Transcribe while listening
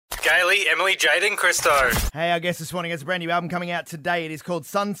Gailey, Emily, Jade and Christo. Hey, our guest this morning has a brand new album coming out today. It is called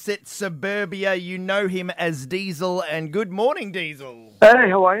Sunset Suburbia. You know him as Diesel, and good morning, Diesel.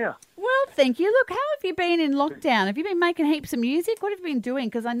 Hey, how are you? Well, thank you. Look, how have you been in lockdown? Have you been making heaps of music? What have you been doing?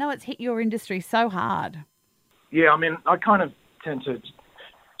 Because I know it's hit your industry so hard. Yeah, I mean, I kind of tend to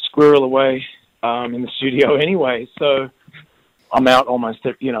squirrel away in the studio anyway, so I'm out almost,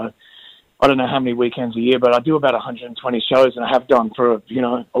 I don't know how many weekends a year, but I do about 120 shows, and I have done for,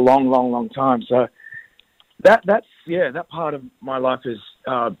 a long time. So that part of my life is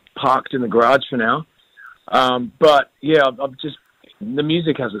parked in the garage for now. But yeah, the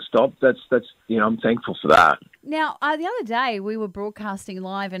music hasn't stopped. That's I'm thankful for that. Now, the other day we were broadcasting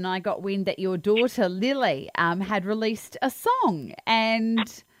live and I got wind that your daughter Lily had released a song,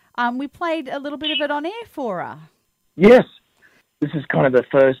 and we played a little bit of it on air for her. Yes. This is kind of the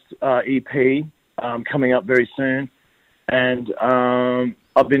first EP coming up very soon, and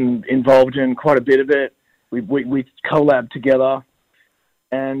I've been involved in quite a bit of it. We collabed together,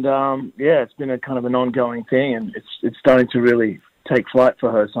 and it's been a kind of an ongoing thing, and it's starting to really take flight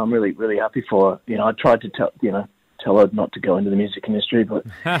for her. So I'm really, really happy for her. I tried to tell her not to go into the music industry, but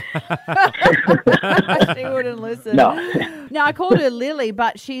she wouldn't listen. No. Now, I called her Lily,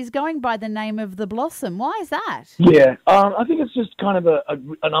 but she's going by the name of The Blossom. Why is that? Yeah, I think it's just kind of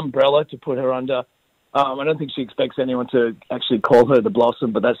an umbrella to put her under. I don't think she expects anyone to actually call her The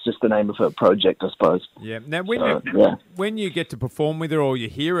Blossom, but that's just the name of her project, I suppose. Yeah. Now, when you get to perform with her or you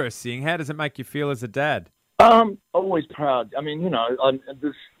hear her sing, how does it make you feel as a dad? Always proud. I mean,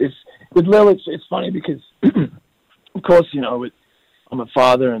 with Lil, it's funny because, of course, I'm a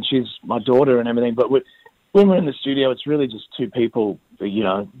father and she's my daughter and everything, but when we're in the studio, it's really just two people,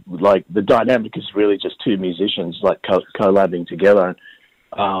 like the dynamic is really just two musicians, like collabing together.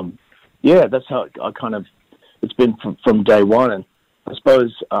 And, that's how it's been from day one. And I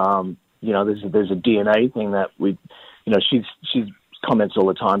suppose, there's a DNA thing that she's comments all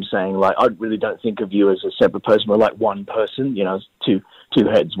the time saying, like, I really don't think of you as a separate person. We're like one person, two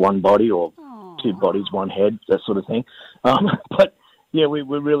heads, one body, or Aww. Two bodies, one head, that sort of thing. But yeah, we're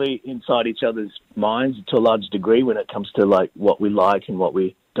really inside each other's minds to a large degree when it comes to like what we like and what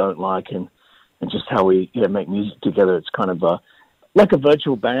we don't like, and just how we make music together. It's kind of like a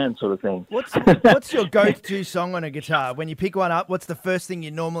virtual band sort of thing. What's your go-to song on a guitar? When you pick one up, what's the first thing you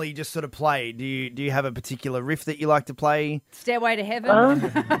normally just sort of play? Do you have a particular riff that you like to play? Stairway to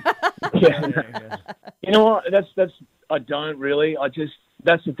Heaven? Yeah. You know what? That's I don't really.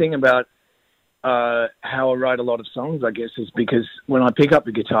 That's the thing about how I write a lot of songs, I guess, is because when I pick up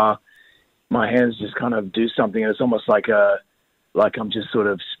the guitar, my hands just kind of do something, and it's almost like I'm just sort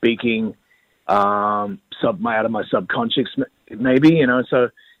of speaking out of my subconscious, maybe, So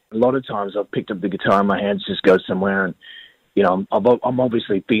a lot of times I've picked up the guitar and my hands just go somewhere, and I'm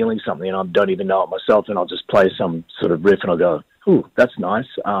obviously feeling something and I don't even know it myself, and I'll just play some sort of riff and I'll go, "Ooh, that's nice.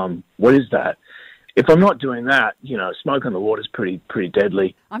 What is that?" If I'm not doing that, Smoke on the Water is pretty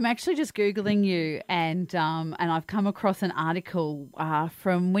deadly. I'm actually just Googling you, and I've come across an article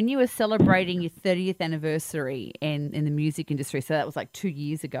from when you were celebrating your 30th anniversary in the music industry. So that was like 2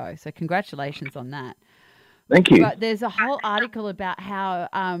 years ago. So congratulations on that. Thank you. But there's a whole article about how,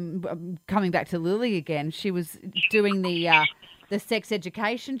 coming back to Lily again, she was doing the sex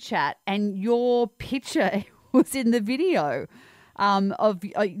education chat, and your picture was in the video. Of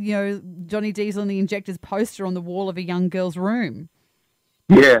Johnny Diesel and the Injectors poster on the wall of a young girl's room.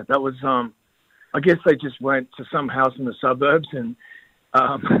 Yeah, that was. I guess they just went to some house in the suburbs and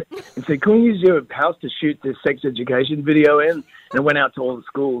said, "Can we use your house to shoot this sex education video in?" And it went out to all the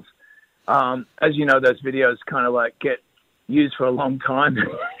schools. As you know, those videos kind of like get used for a long time.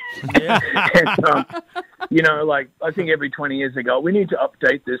 Yeah. And, like I think every 20 years ago, we need to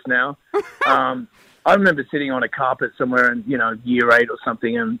update this now. I remember sitting on a carpet somewhere in, year 8 or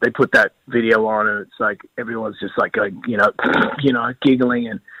something, and they put that video on, and it's like everyone's just like going, giggling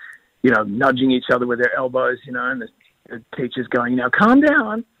and, nudging each other with their elbows, and the teacher's going, calm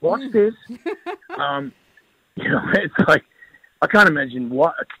down, watch this. It's like, I can't imagine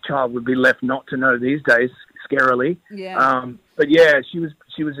what a child would be left not to know these days, scarily. Yeah. But yeah, she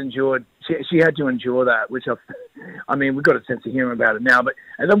was endured. She had to endure that, which we've got a sense of humor about it now. But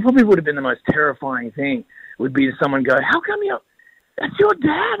that probably would have been the most terrifying thing. Would be to someone go, "How come that's your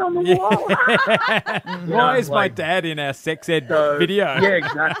dad on the wall?" Why is my dad in our sex ed video? Yeah,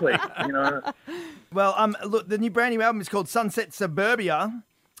 exactly. Well, look, the brand new album is called Sunset Suburbia.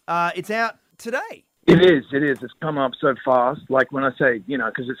 It's out today. It is. It's come up so fast. Like when I say,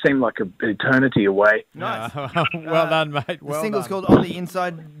 because it seemed like an eternity away. Nice. Well done, mate. The single's called On the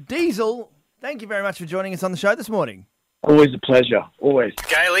Inside. Diesel, thank you very much for joining us on the show this morning. Always a pleasure. Always.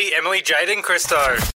 Gailey, Emily, Jade, and Christo.